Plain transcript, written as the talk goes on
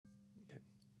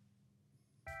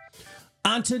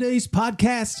On today's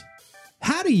podcast,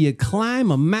 how do you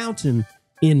climb a mountain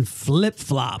in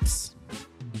flip-flops?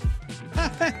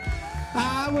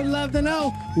 I would love to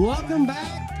know. Welcome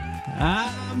back.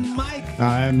 I'm Mike.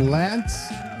 I'm Lance.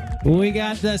 We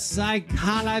got the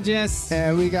psychologist.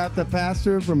 And we got the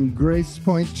pastor from Grace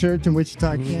Point Church in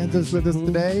Wichita, Kansas with us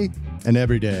today and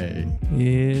every day.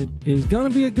 It is going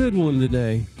to be a good one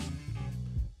today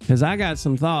because I got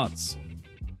some thoughts.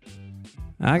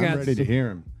 I'm ready to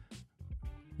hear him.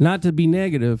 Not to be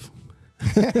negative,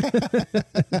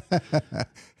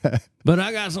 but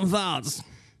I got some thoughts.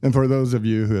 And for those of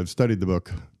you who have studied the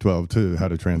book 12-2, How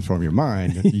to Transform Your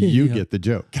Mind, you get the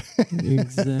joke.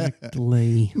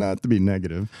 Exactly. Not to be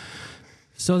negative.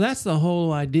 So that's the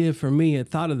whole idea for me. I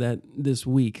thought of that this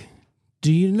week.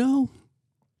 Do you know,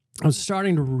 I'm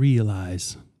starting to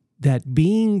realize that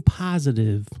being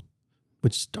positive,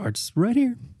 which starts right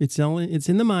here, it's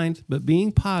in the mind, but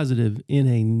being positive in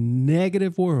a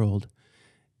negative world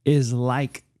is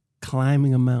like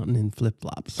climbing a mountain in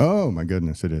flip-flops. Oh, my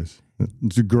goodness, it is.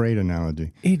 It's a great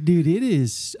analogy. Dude, it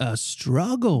is a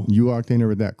struggle. You walked in here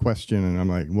with that question, and I'm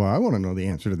like, well, I want to know the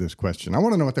answer to this question. I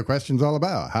want to know what the question's all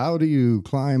about. How do you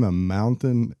climb a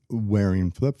mountain wearing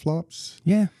flip-flops?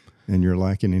 Yeah. And you're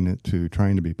likening it to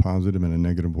trying to be positive in a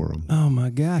negative world. Oh,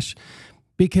 my gosh.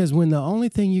 Because when the only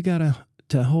thing you got to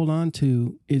hold on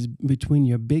to is between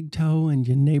your big toe and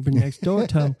your neighbor next door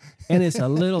toe, and it's a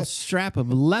little strap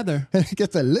of leather. It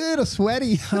gets a little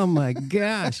sweaty. Oh, my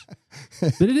gosh.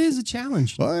 But it is a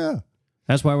challenge. Oh, yeah.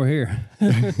 That's why we're here.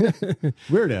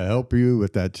 We're to help you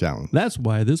with that challenge. That's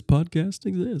why this podcast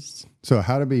exists. So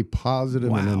how to be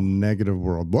positive in a negative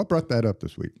world. What brought that up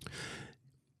this week?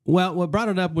 Well, what brought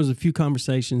it up was a few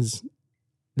conversations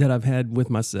that I've had with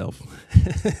myself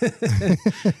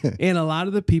and a lot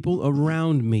of the people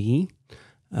around me,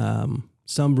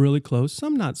 some really close,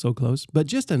 some not so close, but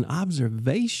just an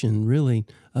observation really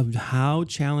of how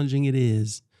challenging it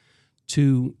is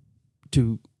to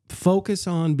focus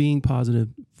on being positive,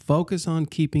 focus on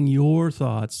keeping your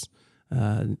thoughts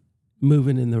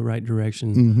moving in the right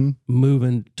direction,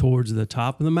 moving towards the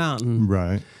top of the mountain.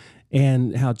 Right.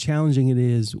 And how challenging it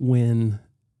is when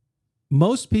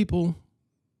most people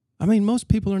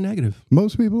are negative.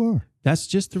 Most people are. That's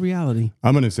just the reality.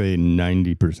 I'm going to say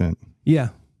 90%. Yeah.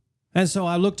 And so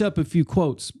I looked up a few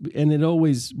quotes, and it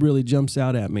always really jumps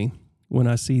out at me when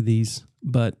I see these.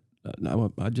 But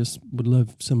I just would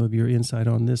love some of your insight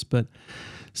on this. But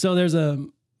so there's a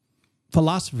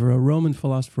philosopher, a Roman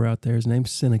philosopher out there. His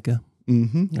name's Seneca.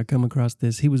 Mm-hmm. I come across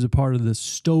this. He was a part of the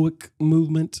Stoic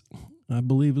movement, I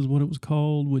believe is what it was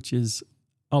called, which is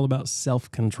all about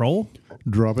self-control.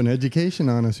 Dropping education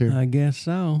on us here. I guess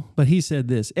so. But he said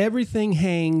this: everything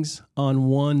hangs on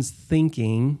one's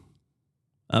thinking.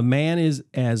 A man is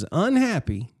as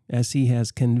unhappy as he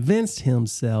has convinced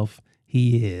himself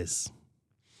he is.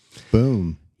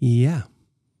 Boom. Yeah.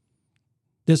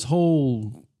 This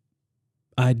whole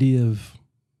idea of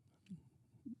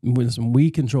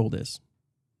we control this.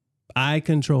 I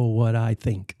control what I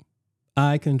think.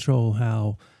 I control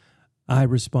how I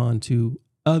respond to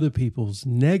other people's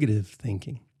negative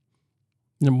thinking.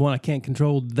 Number one, I can't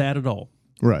control that at all.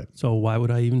 Right. So why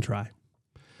would I even try?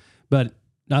 But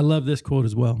I love this quote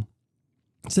as well.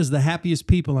 It says, the happiest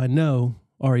people I know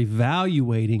are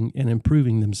evaluating and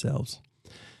improving themselves.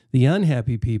 The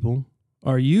unhappy people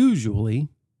are usually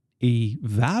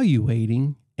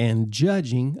evaluating and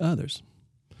judging others.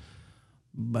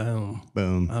 Boom.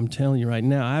 Boom. I'm telling you right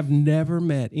now, I've never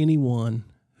met anyone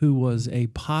who was a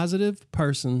positive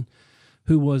person,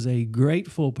 who was a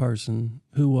grateful person,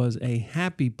 who was a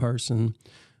happy person,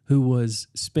 who was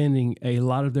spending a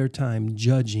lot of their time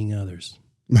judging others.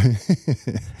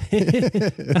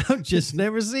 I've just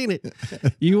never seen it.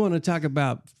 You want to talk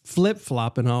about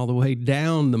flip-flopping all the way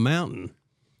down the mountain.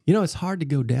 You know, it's hard to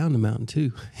go down the mountain,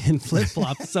 too, in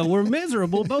flip-flops, so we're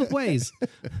miserable both ways.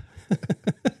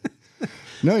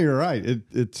 No, you're right.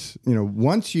 It's,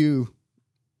 once you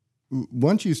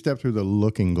step through the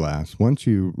looking glass, once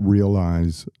you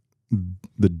realize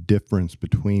the difference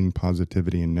between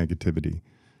positivity and negativity,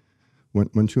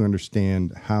 once you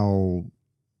understand how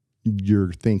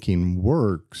your thinking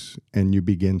works and you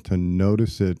begin to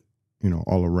notice it,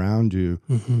 all around you,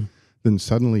 then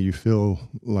suddenly you feel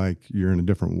like you're in a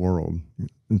different world.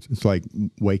 It's like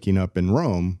waking up in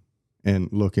Rome and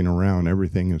looking around.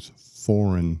 Everything is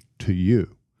foreign to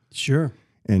you. Sure.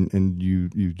 And you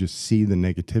just see the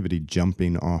negativity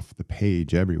jumping off the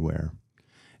page everywhere.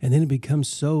 And then it becomes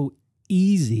so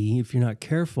easy, if you're not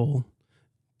careful,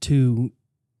 to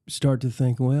start to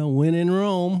think, well, when in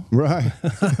Rome, right?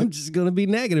 I'm just going to be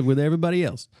negative with everybody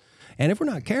else. And if we're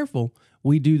not careful,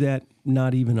 we do that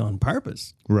not even on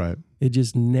purpose. Right. It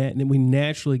just we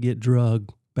naturally get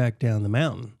drugged back down the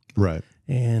mountain. Right.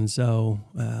 And so,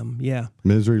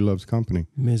 Misery loves company.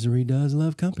 Misery does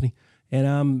love company. And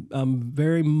I'm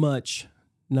very much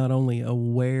not only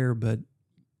aware, but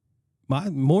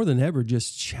more than ever,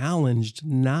 just challenged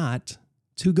not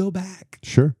to go back.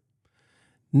 Sure.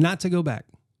 Not to go back.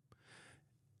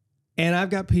 And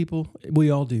I've got people, we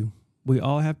all do. We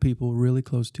all have people really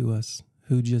close to us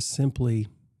who just simply,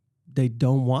 they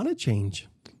don't want to change.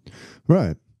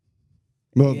 Right.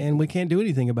 Well, and we can't do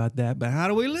anything about that, but how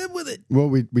do we live with it? Well,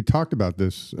 we talked about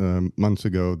this months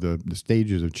ago, the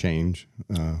stages of change,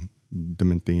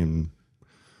 Dementian,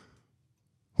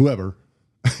 whoever,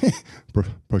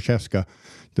 Prochaska,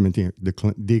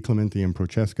 Declementian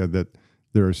Prochaska, that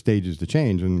there are stages to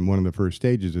change. And one of the first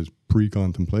stages is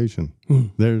pre-contemplation.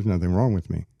 There's nothing wrong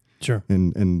with me. Sure.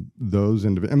 And those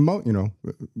individuals,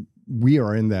 we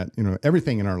are in that,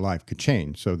 everything in our life could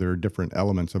change. So there are different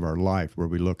elements of our life where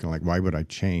we look and like, why would I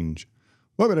change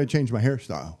my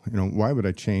hairstyle? Why would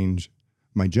I change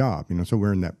my job? So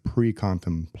we're in that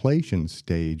pre-contemplation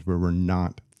stage where we're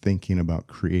not thinking about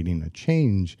creating a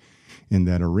change in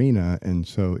that arena. And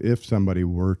so if somebody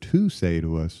were to say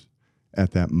to us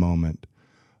at that moment,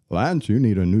 Lance, you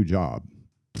need a new job.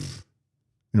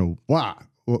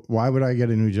 Why would I get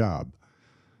a new job?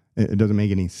 It doesn't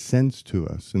make any sense to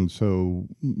us. And so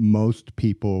most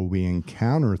people we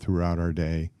encounter throughout our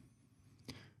day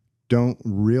don't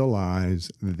realize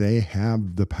they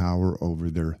have the power over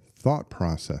their thought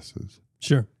processes.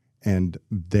 Sure. And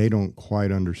they don't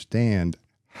quite understand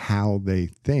how they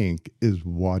think is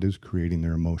what is creating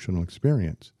their emotional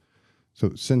experience.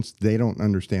 So since they don't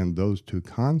understand those two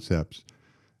concepts,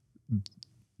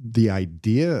 the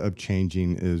idea of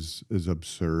changing is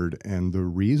absurd, and the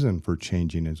reason for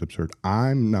changing is absurd.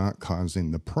 I'm not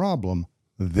causing the problem.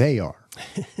 They are.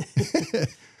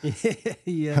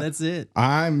 Yeah, that's it.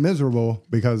 I'm miserable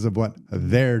because of what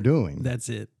they're doing. That's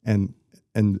it. And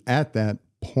at that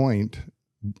point,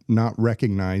 not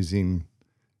recognizing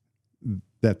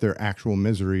that their actual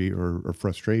misery or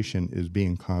frustration is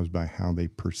being caused by how they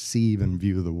perceive and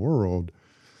view the world,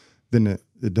 then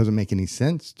it doesn't make any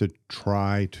sense to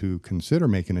try to consider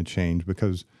making a change,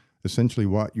 because essentially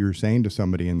what you're saying to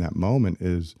somebody in that moment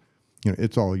is,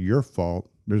 it's all your fault.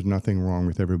 There's nothing wrong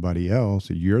with everybody else.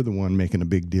 You're the one making a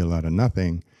big deal out of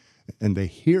nothing. And they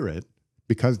hear it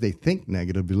because they think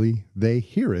negatively. They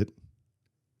hear it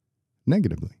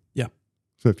negatively. Yeah.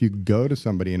 So if you go to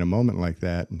somebody in a moment like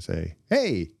that and say,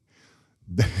 hey,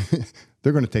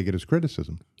 they're going to take it as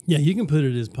criticism. Yeah, you can put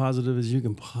it as positive as you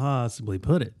can possibly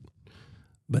put it,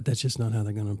 but that's just not how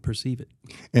they're going to perceive it.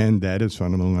 And that is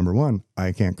fundamental number one.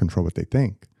 I can't control what they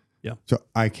think. Yeah. So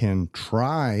I can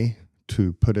try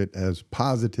to put it as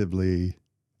positively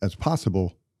as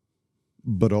possible,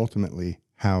 but ultimately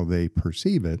how they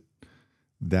perceive it,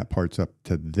 that part's up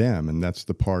to them. And that's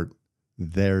the part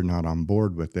they're not on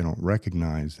board with. They don't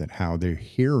recognize that how they're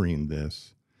hearing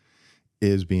this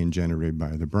is being generated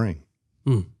by the brain.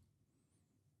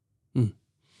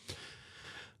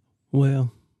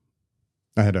 Well,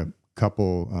 I had a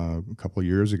couple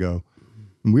years ago,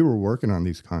 and we were working on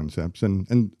these concepts,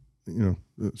 and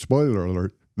spoiler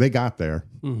alert, they got there.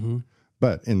 Mm-hmm.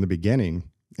 But in the beginning,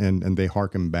 and they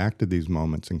harken back to these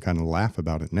moments and kind of laugh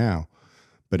about it now.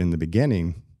 But in the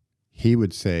beginning, he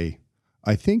would say,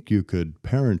 I think you could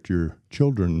parent your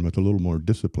children with a little more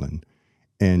discipline.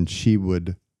 And she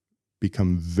would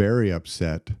become very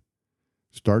upset,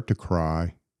 start to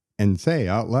cry, and say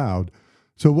out loud,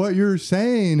 so what you're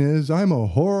saying is I'm a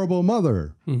horrible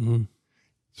mother. Mm-hmm.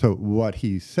 So what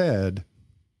he said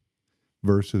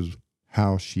versus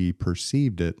how she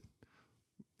perceived it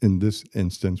in this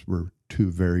instance were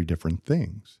two very different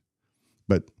things.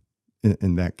 But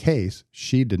in that case,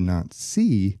 she did not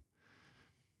see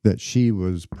that she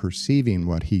was perceiving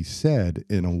what he said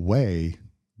in a way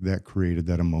that created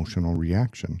that emotional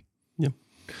reaction. Yeah.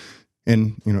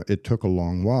 And, it took a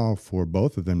long while for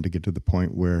both of them to get to the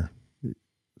point where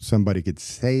somebody could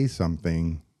say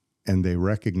something and they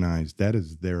recognize that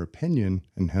is their opinion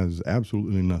and has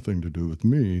absolutely nothing to do with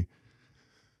me,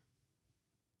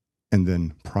 and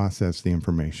then process the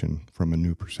information from a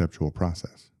new perceptual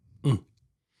process.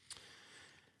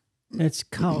 That's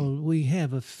called we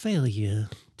have a failure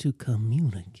to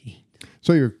communicate.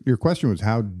 So your question was,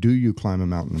 how do you climb a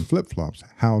mountain in flip-flops?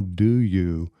 How do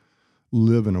you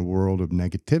live in a world of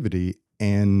negativity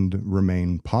and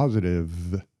remain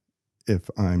positive, if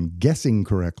I'm guessing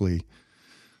correctly,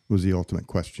 was the ultimate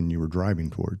question you were driving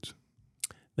towards.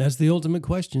 That's the ultimate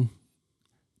question.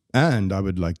 And I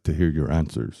would like to hear your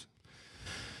answers.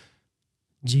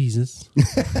 Jesus.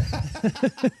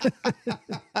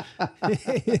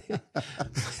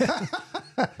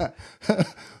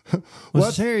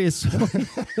 What's serious?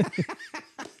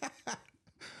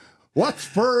 What's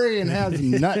furry and has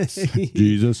nuts?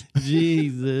 Jesus.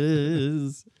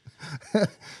 Jesus.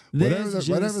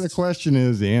 Whatever the question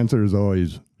is, the answer is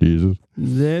always Jesus.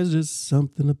 There's just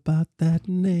something about that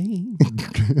name.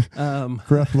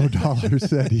 Creflo Dollar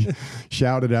said he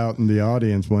shouted out in the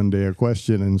audience one day a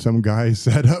question, and some guy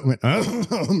sat up and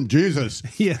went, Jesus.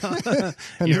 Yeah,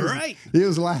 and you're right. He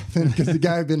was laughing because the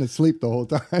guy had been asleep the whole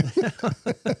time.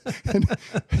 And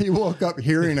he woke up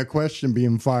hearing a question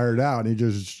being fired out, and he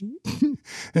just,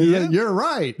 said, you're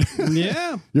right.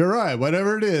 Yeah. You're right.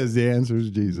 Whatever it is, the answer is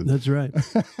Jesus. That's right.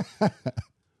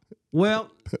 Well,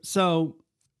 so...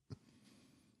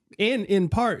 And in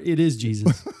part, it is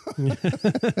Jesus.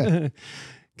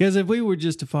 Because if we were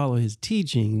just to follow his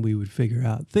teaching, we would figure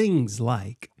out things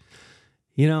like,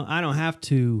 I don't have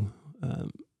to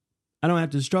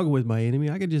struggle with my enemy.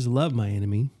 I can just love my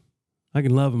enemy. I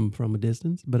can love him from a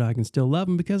distance, but I can still love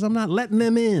him because I'm not letting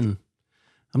them in.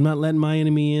 I'm not letting my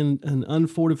enemy in an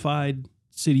unfortified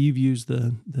city. You've used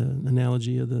the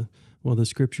analogy of the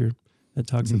scripture that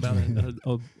talks about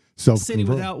a city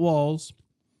without walls.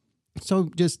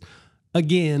 So just,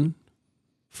 again,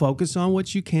 focus on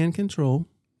what you can control.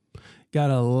 Got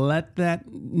to let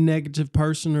that negative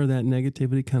person or that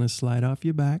negativity kind of slide off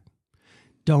your back.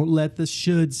 Don't let the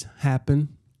shoulds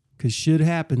happen, because should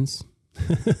happens.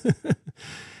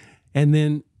 And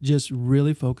then just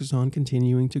really focus on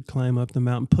continuing to climb up the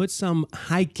mountain. Put some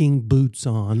hiking boots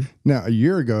on. Now, a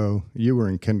year ago, you were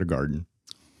in kindergarten.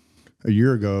 A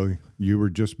year ago, you were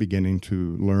just beginning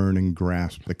to learn and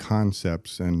grasp the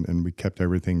concepts, and we kept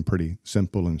everything pretty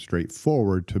simple and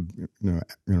straightforward to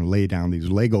lay down these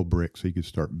Lego bricks so you could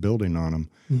start building on them.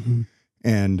 Mm-hmm.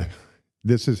 And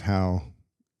this is how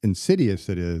insidious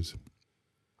it is.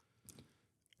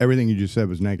 Everything you just said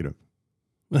was negative.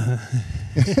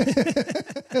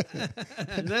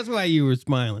 That's why you were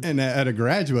smiling. And at a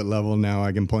graduate level now,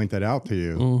 I can point that out to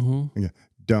you. Mm-hmm.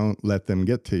 Don't let them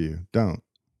get to you. Don't.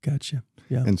 Gotcha.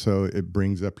 Yeah. And so it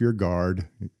brings up your guard.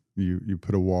 You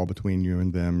put a wall between you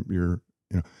and them.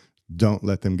 Don't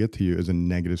let them get to you is a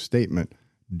negative statement.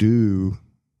 Do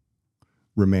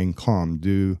remain calm.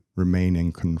 Do remain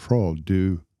in control.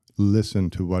 Do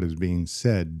listen to what is being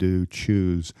said. Do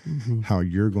choose how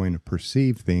you're going to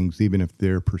perceive things, even if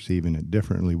they're perceiving it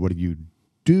differently. What do you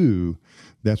do?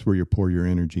 That's where you pour your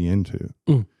energy into.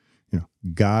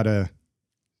 Gotta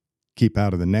keep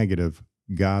out of the negative.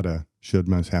 Gotta, should,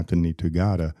 must, have to, need to,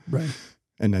 gotta. Right.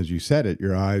 And as you said it,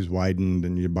 your eyes widened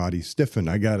and your body stiffened.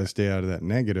 I gotta stay out of that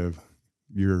negative.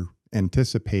 You're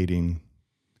anticipating,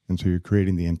 and so you're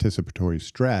creating the anticipatory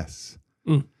stress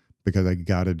because I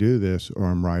gotta do this or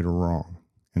I'm right or wrong.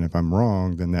 And if I'm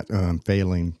wrong, then that I'm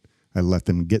failing. I let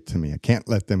them get to me. I can't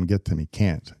let them get to me.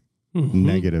 Can't. Mm-hmm.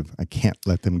 Negative. I can't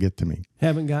let them get to me.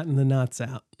 Haven't gotten the knots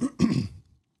out.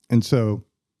 And so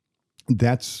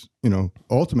that's,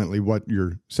 ultimately what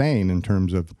you're saying in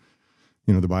terms of,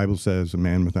 the Bible says a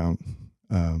man without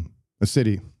a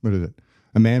city, what is it?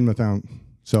 A man without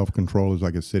self-control is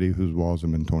like a city whose walls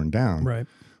have been torn down. Right.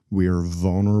 We are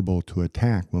vulnerable to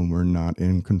attack when we're not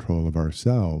in control of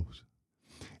ourselves.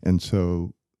 And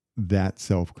so that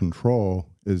self-control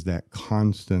is that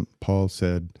constant, Paul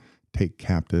said, take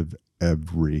captive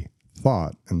every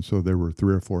thought. And so there were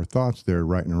 3 or 4 thoughts there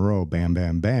right in a row, bam,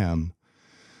 bam, bam,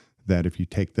 that if you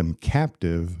take them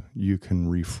captive, you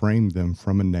can reframe them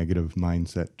from a negative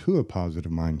mindset to a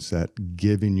positive mindset,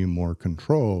 giving you more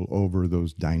control over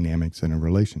those dynamics in a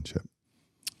relationship.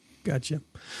 Gotcha.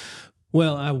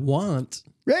 Well, I want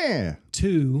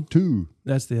to.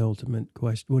 That's the ultimate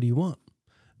question. What do you want?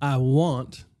 I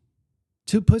want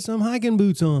to put some hiking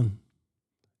boots on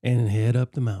and head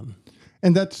up the mountain.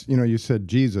 And that's, you said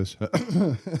Jesus,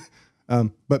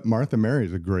 but Martha Mary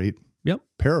is a great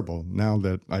parable, now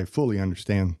that I fully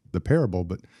understand the parable,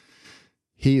 but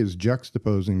he is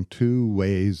juxtaposing 2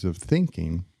 ways of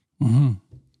thinking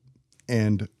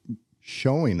and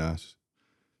showing us,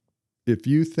 if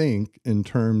you think in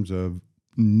terms of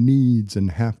needs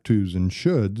and have-tos and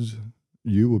shoulds,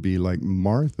 you will be like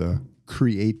Martha,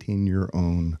 creating your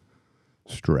own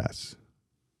stress.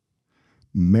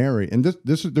 Mary, and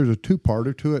there's a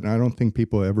 2-parter to it, and I don't think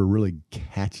people ever really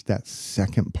catch that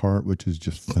second part, which is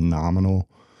just phenomenal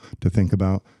to think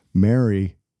about.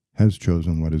 Mary has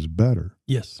chosen what is better.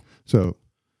 Yes. So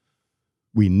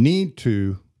we need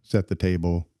to set the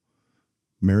table.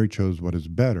 Mary chose what is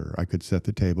better. I could set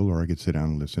the table, or I could sit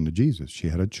down and listen to Jesus. She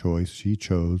had a choice. She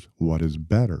chose what is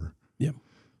better. Yeah.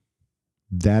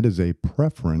 That is a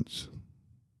preference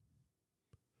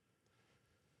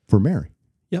for Mary.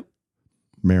 Yep.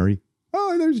 Mary,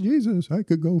 oh, there's Jesus. I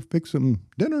could go fix him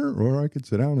dinner, or I could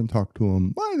sit down and talk to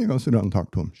him. Why think I'll sit down and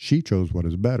talk to him? She chose what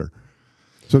is better.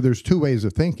 So there's two ways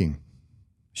of thinking.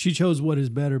 She chose what is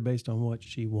better based on what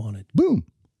she wanted. Boom.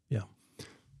 Yeah.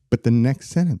 But the next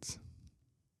sentence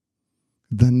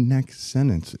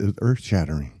is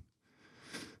earth-shattering.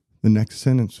 The next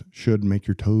sentence should make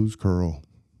your toes curl.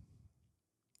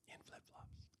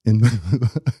 In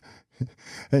flip-flops.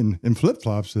 In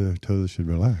flip-flops, the toes should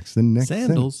relax. The next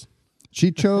sandals.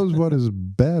 She chose what is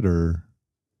better,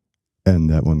 and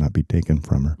that will not be taken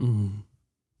from her. Mm.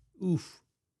 Oof.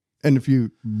 And if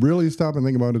you really stop and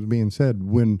think about it being said,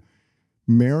 when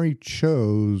Mary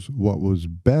chose what was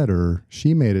better,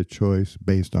 she made a choice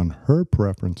based on her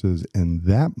preferences in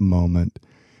that moment,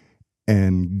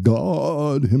 and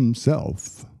God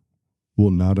himself will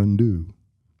not undo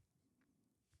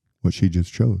what she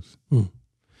just chose. Mm.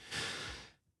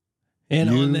 And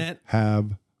you on that,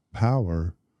 have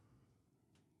power.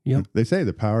 Yep. They say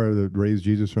the power that raised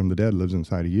Jesus from the dead lives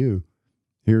inside of you.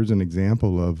 Here's an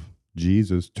example of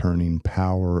Jesus turning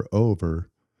power over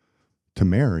to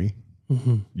Mary.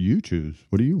 Mm-hmm. You choose.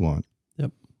 What do you want?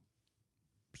 Yep.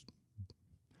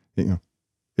 You know,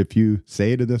 if you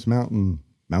say to this mountain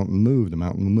move, the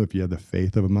mountain will move. If you have the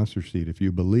faith of a mustard seed, if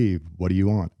you believe, what do you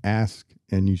want? Ask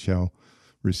and you shall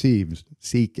receive.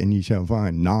 Seek and you shall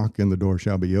find. Knock and the door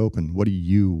shall be opened. What do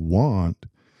you want?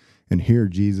 And here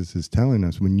Jesus is telling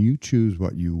us, when you choose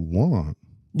what you want,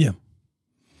 yeah,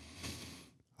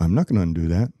 I'm not going to undo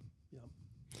that.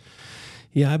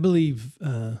 Yeah, I believe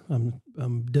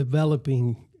I'm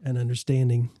developing an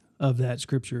understanding of that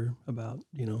scripture about,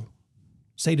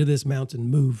 say to this mountain,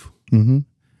 move. Mm-hmm.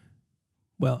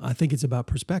 Well, I think it's about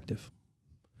perspective.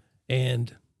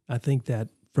 And I think that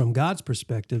from God's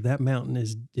perspective, that mountain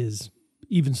is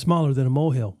even smaller than a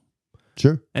molehill.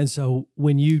 Sure. And so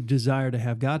when you desire to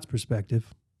have God's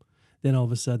perspective, then all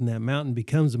of a sudden that mountain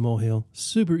becomes a molehill,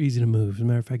 super easy to move. As a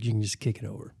matter of fact, you can just kick it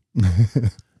over.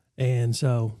 And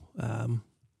so,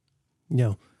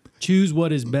 choose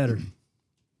what is better.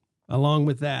 Along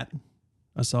with that,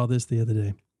 I saw this the other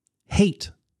day.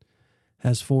 Hate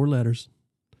has 4 letters.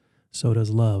 So does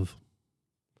love.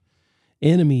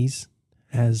 Enemies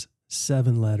has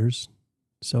 7 letters.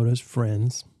 So does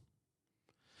friends.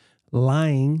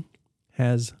 Lying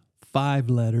has 5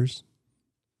 letters.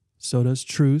 So does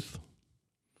truth.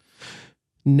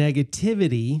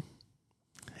 Negativity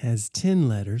has 10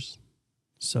 letters.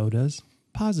 So does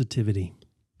positivity.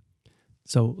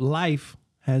 So life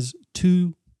has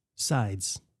 2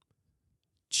 sides.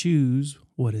 Choose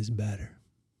what is better.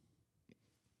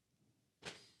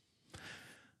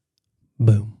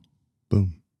 Boom.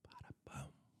 Boom.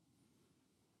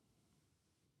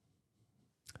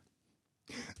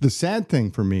 The sad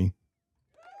thing for me,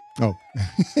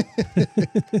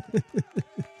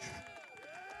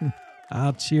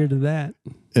 I'll cheer to that.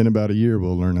 in about a year,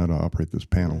 we'll learn how to operate this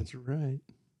panel. That's right.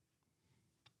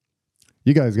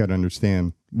 You guys got to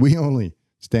understand, we only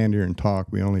stand here and talk.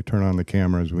 We only turn on the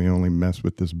cameras. We only mess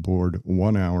with this board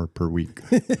 1 hour per week.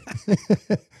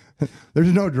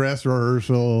 There's no dress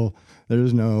rehearsal.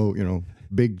 There's no,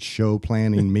 big show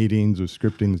planning meetings or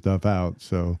scripting stuff out.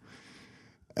 So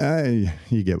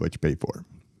you get what you pay for.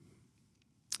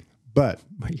 But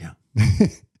yeah.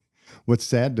 what's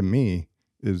sad to me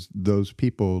is those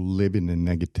people living in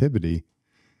negativity,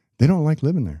 they don't like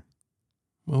living there.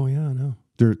 Oh, yeah, I know.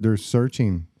 They're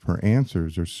searching for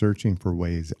answers. They're searching for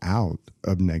ways out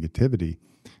of negativity.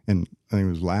 And I think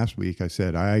it was last week I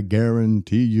said, I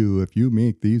guarantee you, if you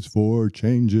make these 4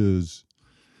 changes,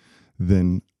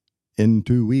 then in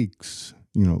 2 weeks,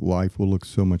 life will look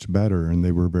so much better. And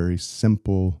they were very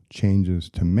simple changes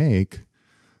to make,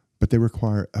 but they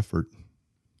require effort.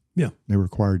 Yeah. They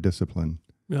require discipline.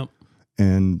 Yeah.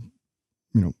 And,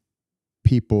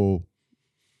 people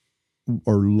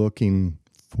are looking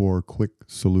for quick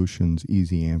solutions,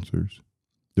 easy answers.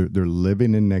 They're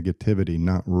living in negativity,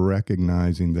 not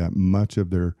recognizing that much of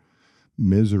their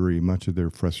misery, much of their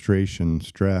frustration,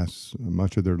 stress,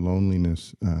 much of their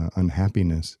loneliness,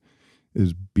 unhappiness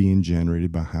is being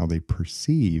generated by how they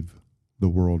perceive the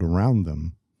world around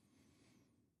them.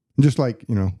 Just like,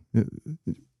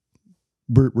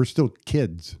 we're still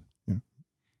kids.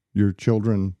 Your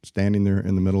children standing there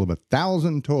in the middle of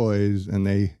 1,000 toys and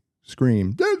they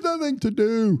scream, there's nothing to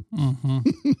do. Mm-hmm.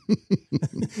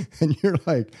 And you're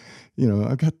like,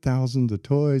 I've got thousands of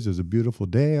toys. There's a beautiful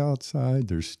day outside.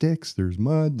 There's sticks. There's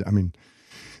mud. And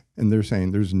they're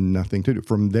saying there's nothing to do.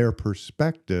 From their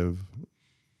perspective,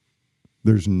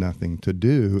 there's nothing to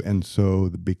do. And so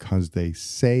because they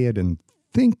say it and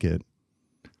think it,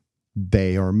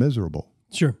 they are miserable.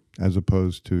 Sure. as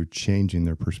opposed to changing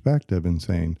their perspective and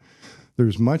saying,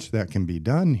 there's much that can be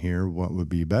done here. What would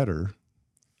be better?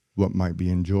 What might be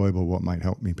enjoyable? What might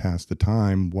help me pass the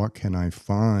time? What can I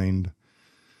find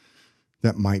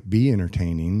that might be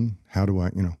entertaining? How do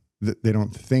I, they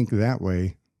don't think that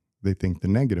way. They think the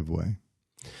negative way.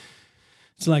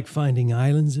 It's like finding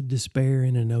islands of despair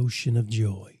in an ocean of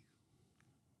joy.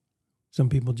 Some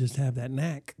people just have that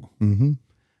knack and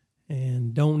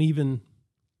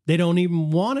they don't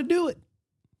even want to do it.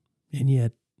 And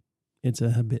yet it's a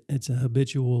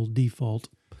habitual default.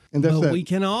 And we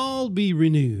can all be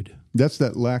renewed. That's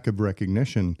that lack of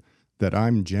recognition that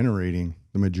I'm generating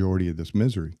the majority of this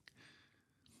misery.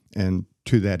 And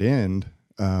to that end,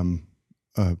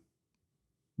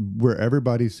 where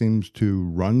everybody seems to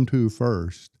run to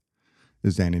first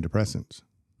is antidepressants.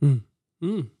 And,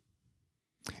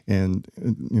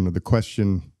 the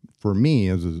question for me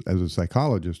as a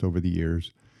psychologist over the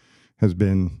years has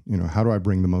been, how do I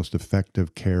bring the most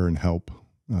effective care and help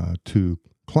to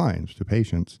clients, to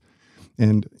patients?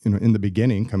 And, in the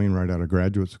beginning, coming right out of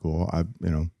graduate school, I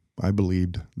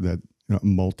believed that a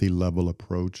multi-level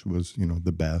approach was,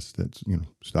 the best. That's,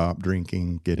 stop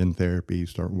drinking, get in therapy,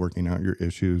 start working out your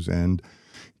issues, and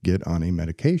get on a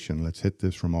medication. Let's hit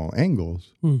this from all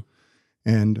angles.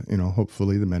 And,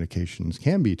 hopefully the medications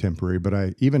can be temporary.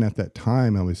 But even at that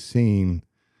time, I was seeing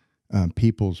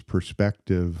people's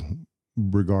perspective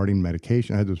regarding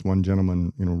medication. I had this one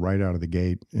gentleman, right out of the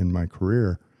gate in my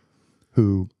career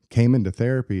who came into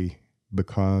therapy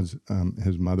because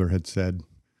his mother had said,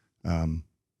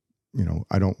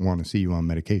 I don't want to see you on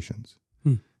medications.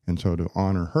 And so to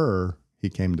honor her, he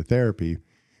came to therapy.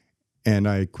 And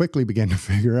I quickly began to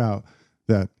figure out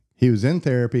that he was in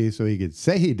therapy so he could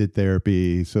say he did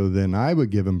therapy. So then I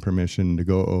would give him permission to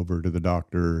go over to the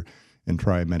doctor and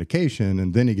try medication.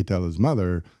 And then he could tell his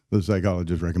mother the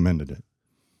psychologist recommended it.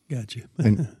 Gotcha.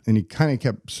 and he kind of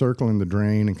kept circling the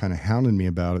drain and kind of hounding me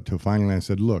about it till finally I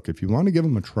said, look, if you want to give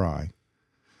him a try,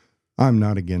 I'm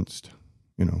not against,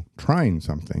 trying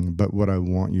something. But what I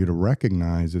want you to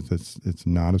recognize is it's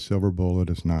not a silver bullet.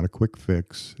 It's not a quick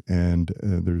fix. And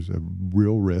there's a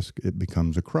real risk it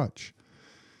becomes a crutch.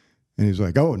 And he's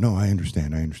like, oh, no, I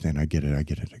understand. I get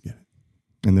it.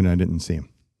 And then I didn't see him.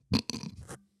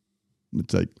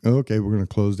 It's like, okay, we're going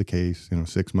to close the case.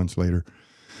 6 months later,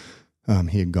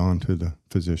 he had gone to the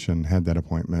physician, had that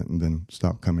appointment, and then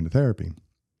stopped coming to therapy.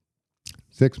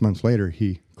 6 months later,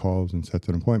 he calls and sets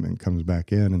an appointment, comes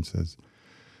back in and says,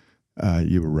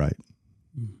 you were right.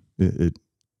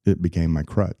 It became my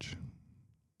crutch.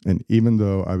 And even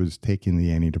though I was taking the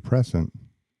antidepressant,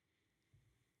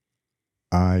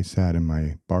 I sat in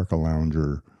my Barca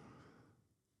lounger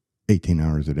 18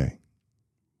 hours a day.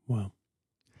 Wow.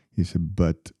 He said,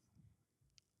 but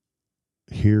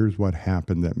here's what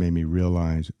happened that made me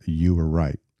realize you were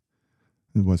right.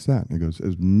 And what's that? And he goes,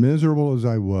 as miserable as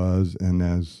I was and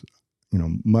as,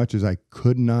 much as I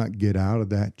could not get out of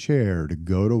that chair to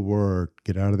go to work,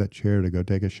 get out of that chair to go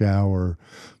take a shower,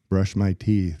 brush my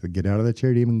teeth, get out of that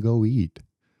chair to even go eat,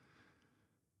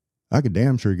 I could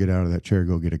damn sure get out of that chair and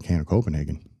go get a can of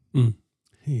Copenhagen.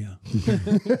 Yeah.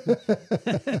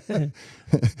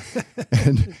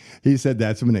 And he said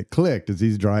that's when it clicked as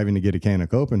he's driving to get a can of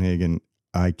Copenhagen.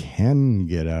 I can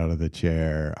get out of the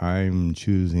chair. I'm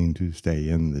choosing to stay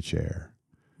in the chair.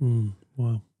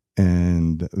 Wow.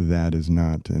 And that is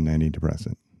not an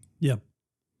antidepressant. Yep.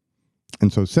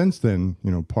 And so since then,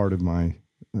 part of my,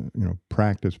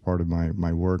 practice, part of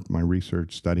my work, my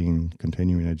research, studying,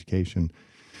 continuing education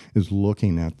is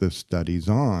looking at the studies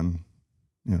on,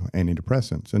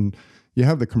 antidepressants. And you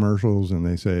have the commercials and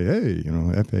they say, hey,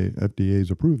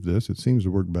 FDA's approved this. It seems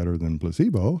to work better than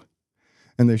placebo.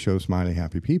 And they show smiley,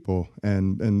 happy people.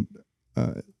 And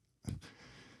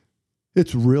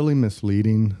it's really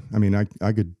misleading. I mean,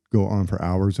 I could go on for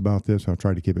hours about this. I'll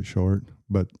try to keep it short.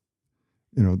 But,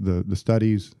 the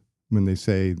studies, when they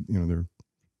say, they're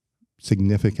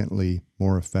significantly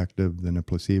more effective than a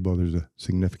placebo, there's a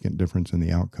significant difference in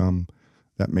the outcome.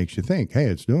 That makes you think, hey,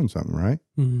 it's doing something, right?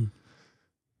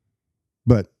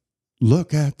 But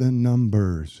look at the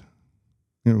numbers.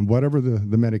 Whatever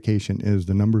the medication is,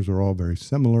 the numbers are all very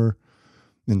similar.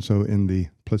 And so in the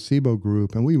placebo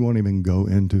group, and we won't even go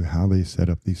into how they set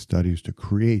up these studies to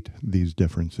create these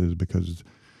differences, because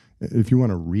if you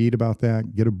want to read about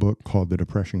that, get a book called The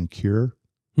Depression Cure,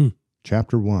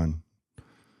 Chapter 1.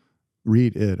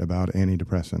 Read it about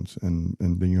antidepressants, and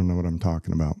then you'll know what I'm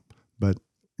talking about. But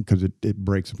because it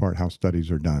breaks apart how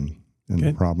studies are done and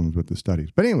the problems with the studies.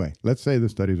 But anyway, let's say the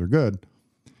studies are good.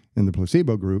 In the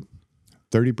placebo group,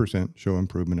 30% show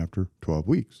improvement after 12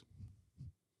 weeks.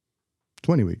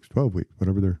 20 weeks, 12 weeks,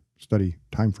 whatever their study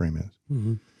time frame is.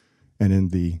 Mm-hmm. And in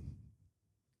the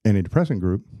antidepressant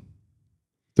group,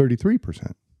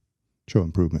 33% show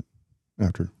improvement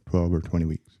after 12 or 20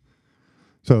 weeks.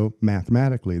 So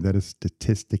mathematically, that is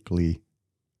statistically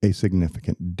a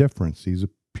significant difference. These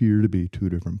appear to be two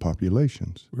different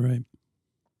populations. Right.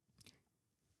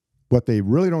 What they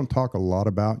really don't talk a lot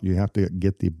about, you have to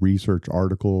get the research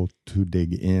article to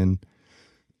dig in,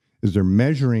 is they're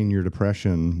measuring your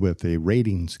depression with a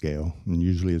rating scale. And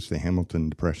usually it's the Hamilton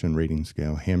Depression Rating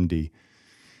Scale, HAMD.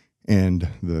 And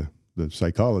the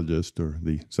psychologist or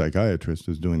the psychiatrist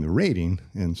is doing the rating.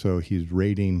 And so he's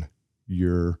rating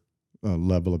your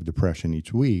level of depression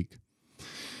each week.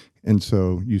 And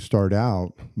so you start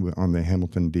out on the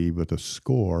Hamilton D with a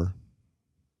score.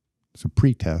 It's a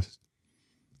pretest.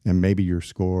 And maybe your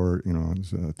score,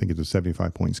 I think it's a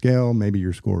 75-point scale. Maybe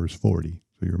your score is 40.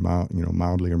 So you're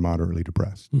mildly or moderately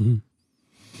depressed. Mm-hmm.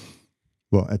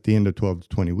 Well, at the end of 12 to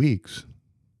 20 weeks,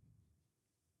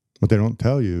 what they don't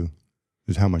tell you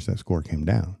is how much that score came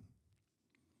down.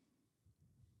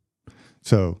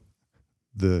 So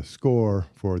the score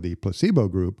for the placebo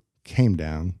group came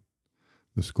down.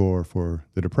 The score for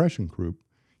the depression group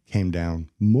came down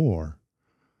more.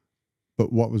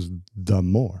 But what was the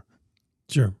more?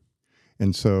 Sure.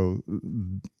 And so,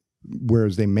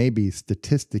 whereas they may be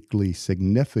statistically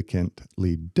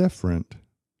significantly different,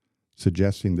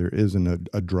 suggesting there isn't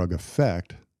a drug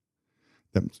effect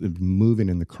that's moving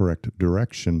in the correct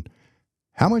direction,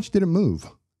 how much did it move?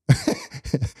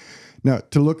 Now,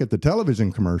 to look at the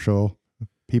television commercial,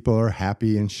 people are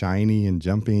happy and shiny and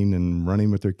jumping and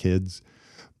running with their kids,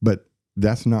 but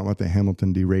that's not what the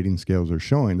Hamilton D rating scales are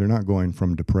showing. They're not going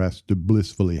from depressed to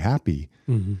blissfully happy.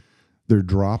 Mm-hmm. They're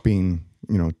dropping,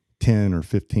 10 or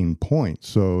 15 points.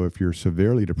 So if you're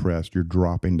severely depressed, you're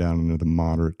dropping down into the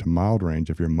moderate to mild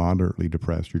range. If you're moderately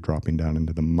depressed, you're dropping down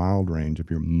into the mild range. If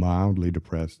you're mildly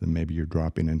depressed, then maybe you're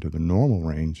dropping into the normal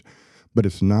range. But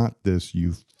it's not this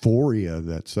euphoria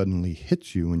that suddenly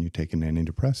hits you when you take an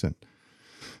antidepressant.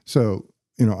 So,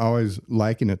 I always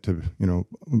liken it to,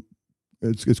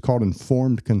 it's called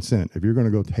informed consent. If you're going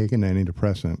to go take an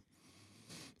antidepressant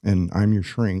and I'm your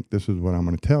shrink, this is what I'm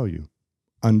going to tell you.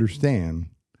 Understand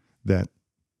that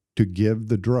to give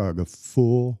the drug a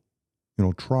full,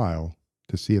 trial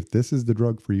to see if this is the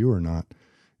drug for you or not,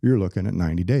 you're looking at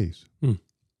 90 days.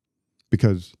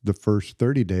 Because the first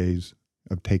 30 days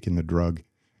of taking the drug,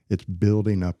 it's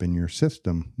building up in your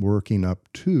system, working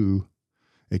up to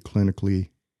a clinically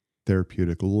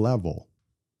therapeutic level.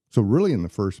 So really in the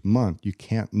first month, you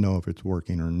can't know if it's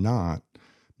working or not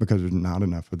because there's not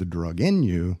enough of the drug in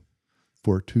you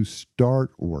for it to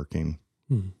start working.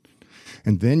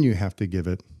 And then you have to give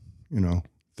it,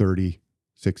 30,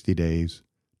 60 days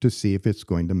to see if it's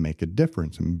going to make a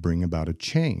difference and bring about a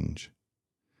change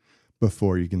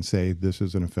before you can say this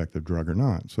is an effective drug or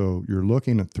not. So you're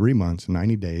looking at 3 months,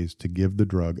 90 days to give the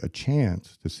drug a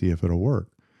chance to see if it'll work.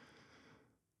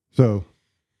 So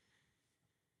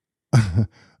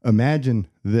imagine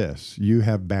this. You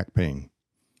have back pain.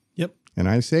 Yep. And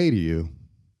I say to you,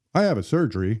 I have a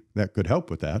surgery that could help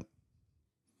with that.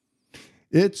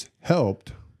 It's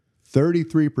helped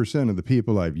 33% of the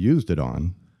people I've used it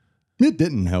on. It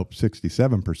didn't help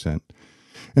 67%.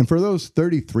 And for those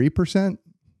 33%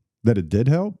 that it did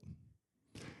help,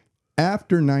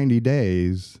 after 90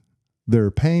 days,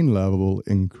 their pain level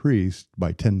increased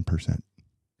by 10%.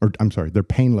 Or I'm sorry, their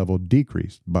pain level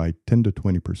decreased by 10 to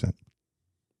 20%.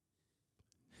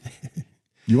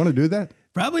 You want to do that?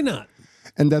 Probably not.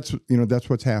 And that's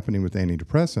what's happening with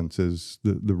antidepressants is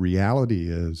the reality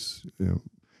is,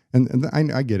 and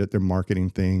I get it. They're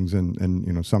marketing things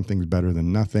and something's better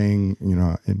than nothing,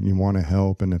 and you want to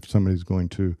help. And if somebody's going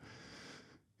to,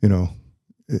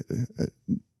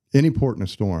 any port in a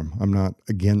storm, I'm not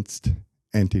against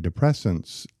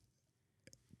antidepressants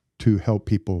to help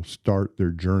people start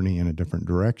their journey in a different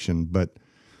direction. But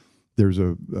there's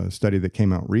a study that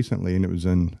came out recently, and it was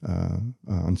on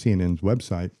CNN's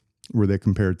website, where they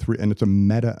compared three, and it's a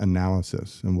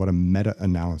meta-analysis. And what a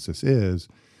meta-analysis is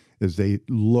they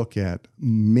look at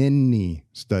many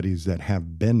studies that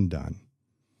have been done.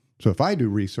 So if I do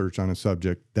research on a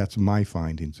subject, that's my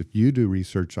findings. If you do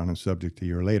research on a subject a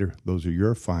year later, those are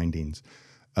your findings.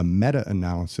 A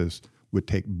meta-analysis would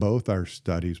take both our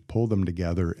studies, pull them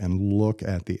together, and look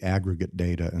at the aggregate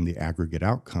data and the aggregate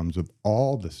outcomes of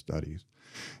all the studies.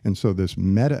 And so this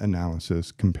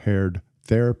meta-analysis compared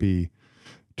therapy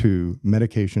to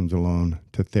medications alone,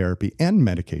 to therapy and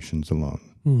medications alone.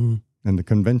 Mm-hmm. And the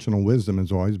conventional wisdom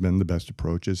has always been the best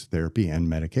approach is therapy and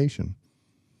medication.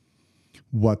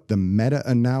 What the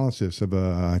meta-analysis of,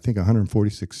 I think,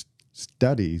 146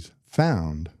 studies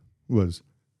found was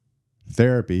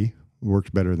therapy works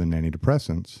better than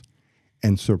antidepressants.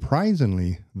 And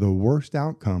surprisingly, the worst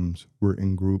outcomes were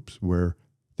in groups where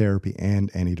therapy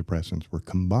and antidepressants were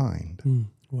combined.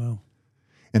 Wow.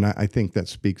 And I think that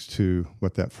speaks to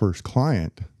what that first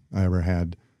client I ever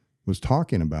had was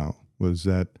talking about, was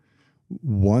that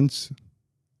once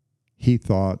he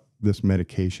thought this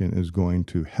medication is going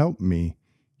to help me,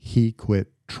 he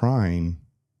quit trying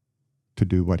to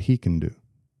do what he can do.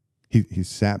 He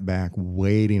sat back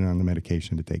waiting on the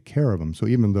medication to take care of him. So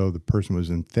even though the person was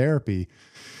in therapy,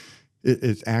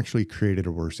 it's actually created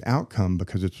a worse outcome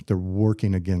because they're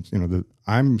working against,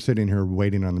 I'm sitting here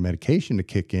waiting on the medication to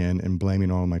kick in and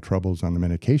blaming all my troubles on the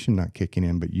medication not kicking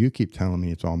in, but you keep telling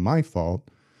me it's all my fault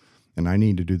and I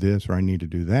need to do this or I need to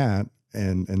do that.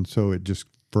 And so it just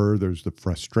furthers the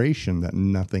frustration that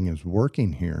nothing is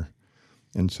working here.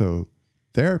 And so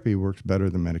therapy works better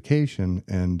than medication,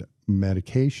 and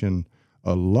medication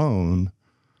alone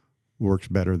works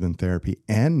better than therapy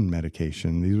and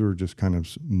medication. These were just kind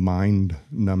of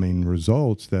mind-numbing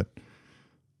results that,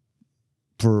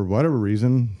 for whatever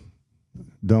reason,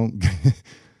 don't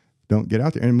get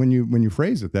out there. And when you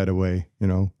phrase it that way,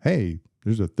 hey,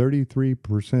 there's a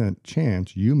 33%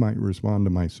 chance you might respond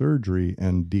to my surgery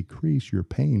and decrease your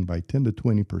pain by 10 to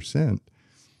 20%.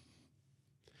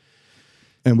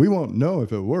 And we won't know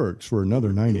if it works for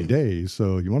another 90 days.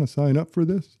 So you want to sign up for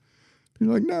this?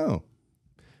 You're like, no.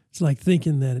 It's like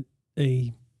thinking that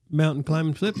a mountain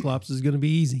climbing flip-flops is going to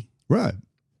be easy. Right.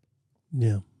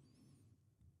 Yeah.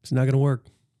 It's not going to work.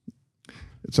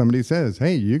 Somebody says,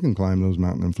 hey, you can climb those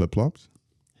mountain in flip-flops.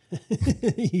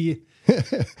 Yeah.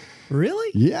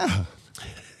 Really? Yeah.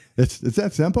 It's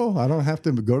that simple. I don't have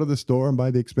to go to the store and buy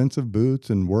the expensive boots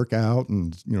and work out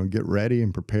and get ready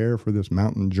and prepare for this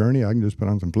mountain journey. I can just put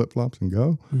on some flip-flops and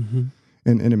go. Mm-hmm.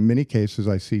 And in many cases,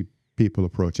 I see people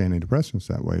approach antidepressants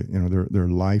that way. Their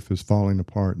life is falling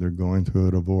apart. They're going through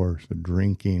a divorce. They're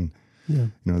drinking. Yeah.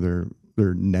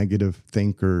 They're negative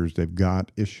thinkers. They've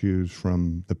got issues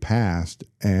from the past,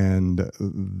 and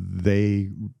they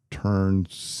turn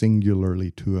singularly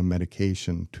to a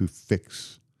medication to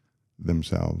fix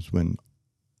themselves when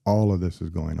all of this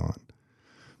is going on.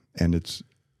 And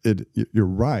you're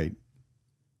right.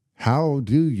 How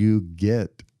do you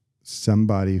get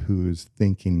somebody who is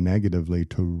thinking negatively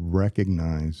to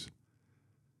recognize,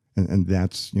 and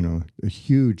that's a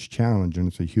huge challenge, and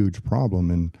it's a huge problem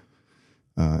in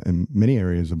many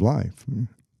areas of life.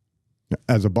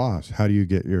 As a boss, how do you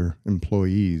get your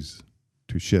employees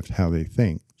to shift how they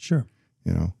think? Sure.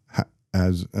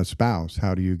 As a spouse,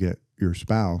 how do you get your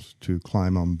spouse to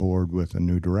climb on board with a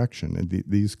new direction? And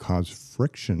these cause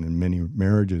friction in many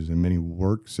marriages and many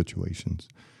work situations.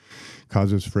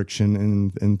 Causes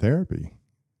friction in therapy.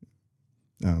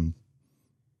 The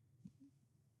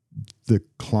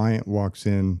client walks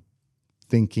in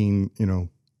thinking,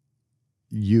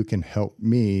 you can help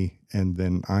me, and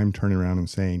then I'm turning around and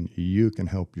saying, you can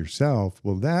help yourself.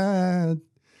 Well, that's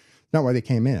not why they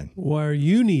came in. Why are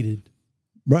you needed?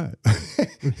 Right.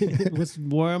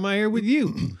 Why am I here with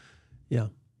you? Yeah.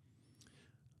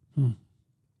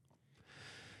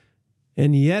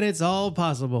 And yet it's all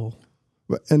possible.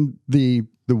 And the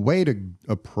way to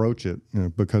approach it,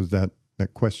 because that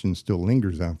question still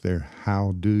lingers out there,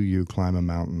 how do you climb a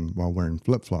mountain while wearing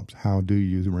flip-flops? How do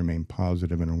you remain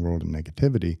positive in a world of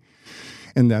negativity?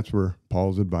 And that's where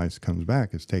Paul's advice comes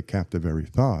back, is take captive every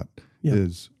thought,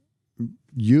 is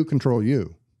you control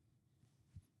you.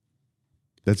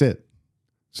 That's it.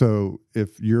 So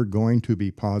if you're going to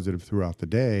be positive throughout the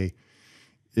day,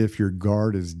 if your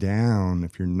guard is down,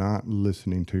 if you're not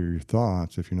listening to your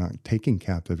thoughts, if you're not taking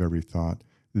captive every thought,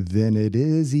 then it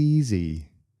is easy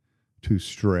to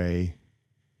stray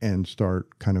and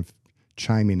start kind of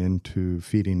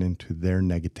feeding into their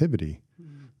negativity,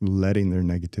 letting their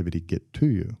negativity get to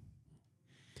you.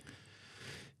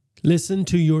 Listen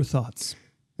to your thoughts.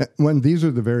 When these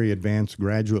are the very advanced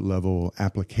graduate level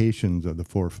applications of the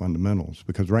four fundamentals,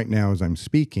 because right now as I'm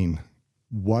speaking,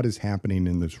 what is happening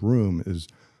in this room is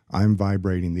I'm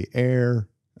vibrating the air,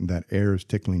 and that air is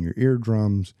tickling your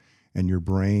eardrums, and your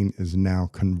brain is now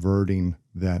converting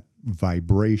that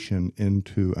vibration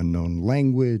into a known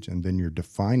language, and then you're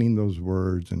defining those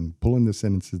words and pulling the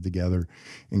sentences together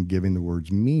and giving the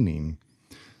words meaning.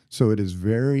 So it is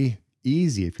very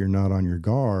easy, if you're not on your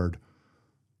guard,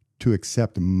 to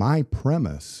accept my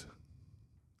premise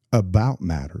about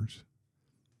matters.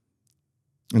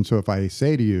 And so if I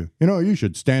say to you, you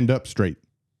should stand up straight,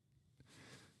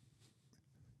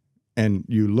 and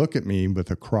you look at me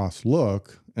with a cross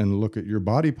look and look at your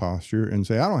body posture and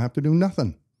say, I don't have to do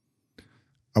nothing.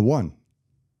 I won.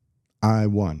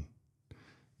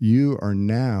 you are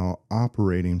now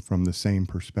operating from the same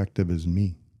perspective as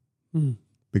me. Mm.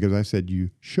 Because I said you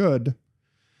should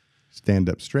stand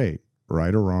up straight,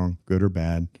 right or wrong, good or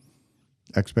bad,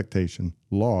 expectation,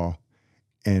 law,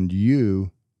 and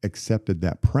you accepted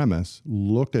that premise,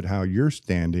 looked at how you're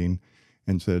standing,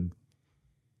 and said,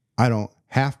 I don't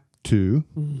have to.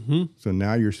 Mm-hmm. So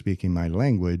now you're speaking my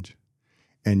language,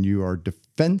 and you are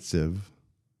defensive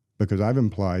because I've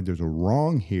implied there's a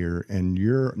wrong here, and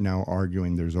you're now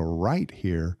arguing there's a right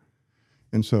here.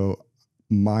 And so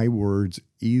my words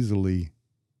easily,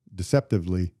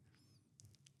 deceptively,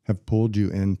 have pulled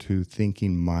you into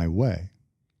thinking my way.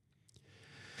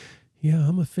 Yeah,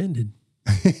 I'm offended.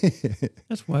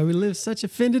 That's why we live such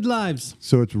offended lives.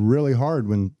 So it's really hard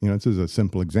when, this is a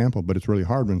simple example, but it's really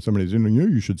hard when somebody's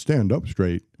you should stand up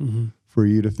straight, Mm-hmm. for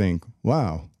you to think,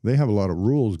 wow, they have a lot of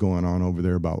rules going on over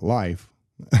there about life.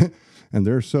 And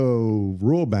they're so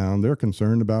rule bound, they're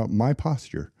concerned about my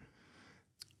posture.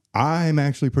 I'm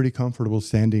actually pretty comfortable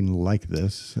standing like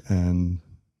this. And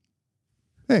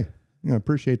hey, I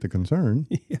appreciate the concern.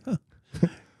 Yeah.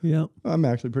 Yeah. I'm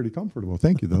actually pretty comfortable.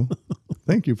 Thank you, though.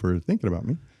 Thank you for thinking about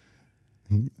me.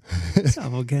 It's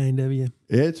awful kind of you.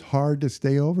 It's hard to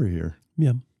stay over here.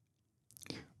 Yeah.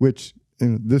 Which,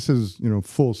 this is,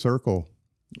 full circle.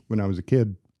 When I was a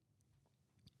kid,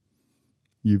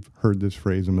 you've heard this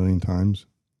phrase a million times.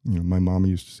 My mama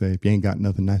used to say, if you ain't got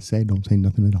nothing to say, don't say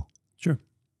nothing at all. Sure.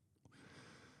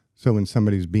 So when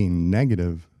somebody's being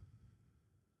negative,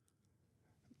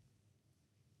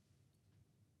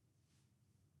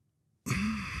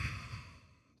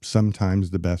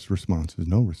 sometimes the best response is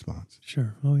no response.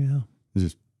 Sure. Oh, yeah.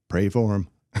 Just pray for them.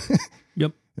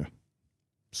 Yep. Yeah.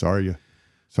 Sorry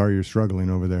you're struggling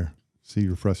over there. See,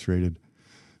 you're frustrated.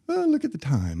 Well, look at the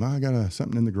time. I got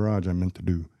something in the garage I meant to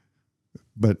do.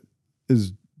 But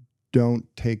don't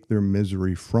take their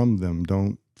misery from them.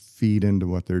 Don't feed into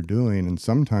what they're doing. And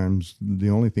sometimes the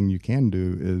only thing you can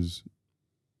do is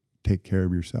take care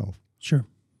of yourself. Sure.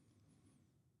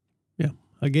 Yeah.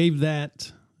 I gave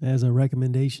that as a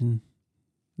recommendation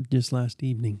just last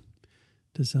evening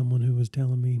to someone who was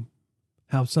telling me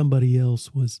how somebody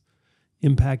else was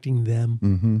impacting them.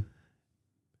 Mm-hmm.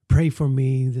 Pray for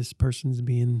me. This person's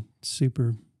being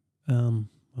super,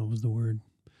 what was the word?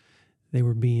 They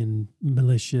were being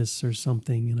malicious or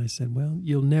something. And I said, well,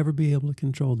 you'll never be able to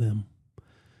control them.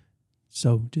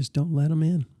 So just don't let them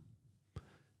in.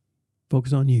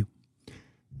 Focus on you.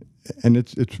 And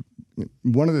it's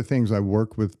one of the things I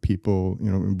work with people,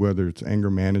 whether it's anger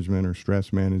management or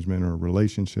stress management or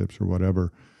relationships or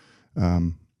whatever,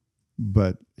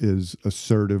 but is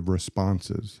assertive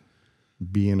responses,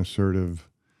 being assertive,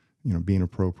 being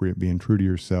appropriate, being true to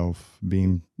yourself,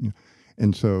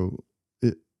 and so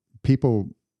people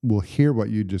will hear what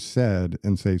you just said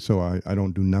and say, so I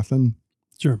don't do nothing.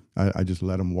 Sure. I just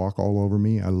let them walk all over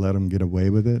me. I let them get away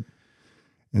with it.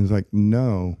 And it's like,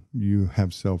 no, you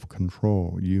have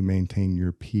self-control. You maintain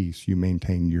your peace. You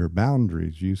maintain your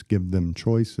boundaries. You give them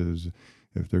choices.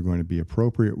 If they're going to be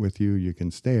appropriate with you, you can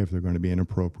stay. If they're going to be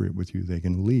inappropriate with you, they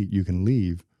can leave. You can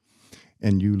leave.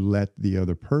 And you let the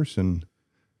other person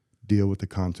deal with the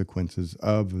consequences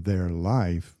of their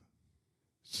life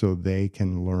so they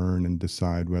can learn and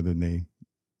decide whether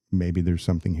maybe there's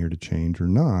something here to change or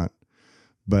not.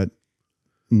 But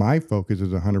my focus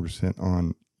is 100%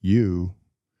 on you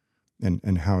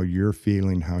and how you're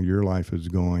feeling, how your life is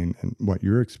going, and what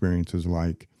your experience is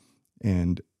like.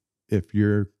 And if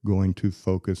you're going to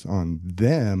focus on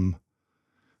them,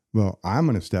 well, I'm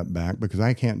going to step back because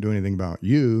I can't do anything about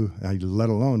you, let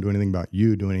alone do anything about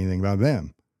you, do anything about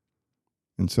them.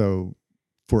 And so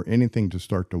for anything to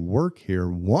start to work here,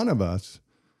 one of us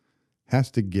has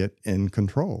to get in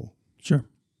control. Sure.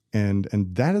 And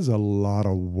that is a lot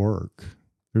of work.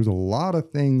 There's a lot of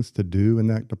things to do in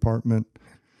that department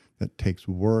that takes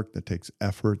work, that takes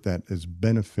effort, that is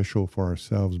beneficial for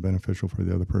ourselves, beneficial for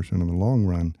the other person in the long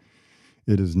run.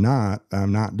 It is not,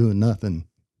 I'm not doing nothing.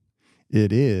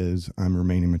 It is, I'm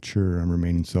remaining mature, I'm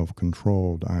remaining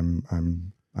self-controlled,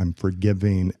 I'm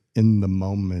forgiving in the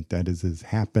moment that is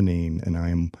happening, and I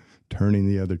am turning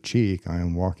the other cheek, I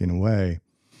am walking away.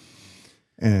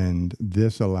 And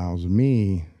this allows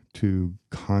me to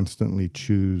constantly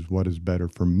choose what is better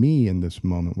for me in this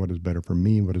moment, what is better for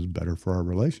me, what is better for our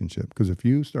relationship. Because if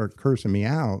you start cursing me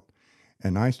out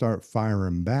and I start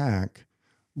firing back,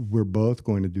 we're both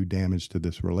going to do damage to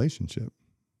this relationship.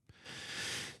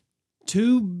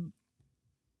 Two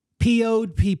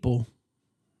PO'd people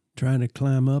trying to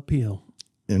climb uphill.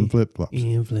 In flip-flops.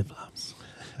 In flip-flops.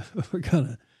 We're going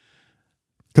to.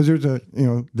 Because there's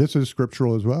this is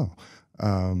scriptural as well.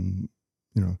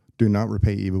 Do not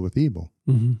repay evil with evil.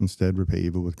 Mm-hmm. Instead, repay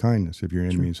evil with kindness. If your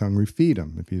enemy is hungry, feed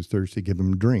him. If he is thirsty, give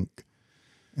him drink.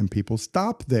 And people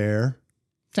stop there.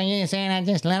 So you're saying I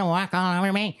just let him walk all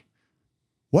over me?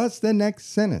 What's the next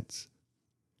sentence?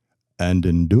 And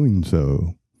in doing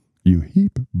so, you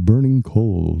heap burning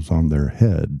coals on their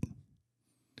head.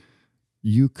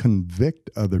 You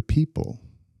convict other people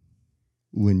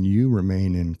when you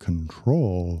remain in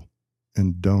control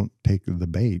and don't take the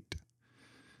bait.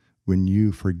 When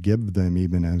you forgive them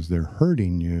even as they're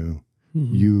hurting you,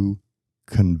 you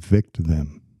convict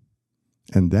them.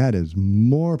 And that is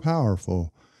more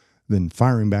powerful than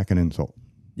firing back an insult.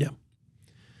 Yeah.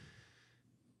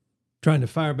 Trying to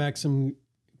fire back some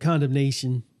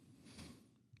condemnation.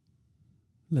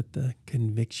 Let the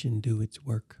conviction do its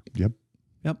work. Yep.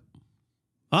 Yep.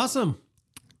 Awesome.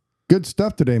 Good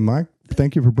stuff today, Mike.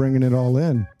 Thank you for bringing it all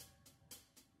in.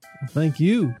 Thank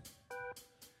you.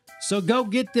 So go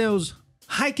get those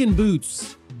hiking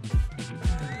boots.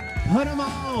 Put them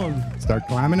on. Start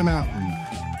climbing a mountain.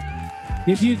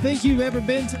 If you think you've ever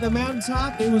been to the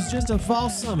mountaintop, it was just a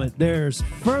false summit. There's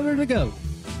further to go.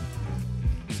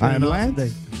 I'm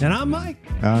Lance. And I'm Mike.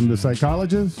 I'm the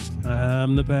psychologist.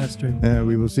 I'm the pastor. And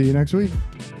we will see you next week.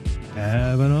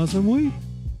 Have an awesome week.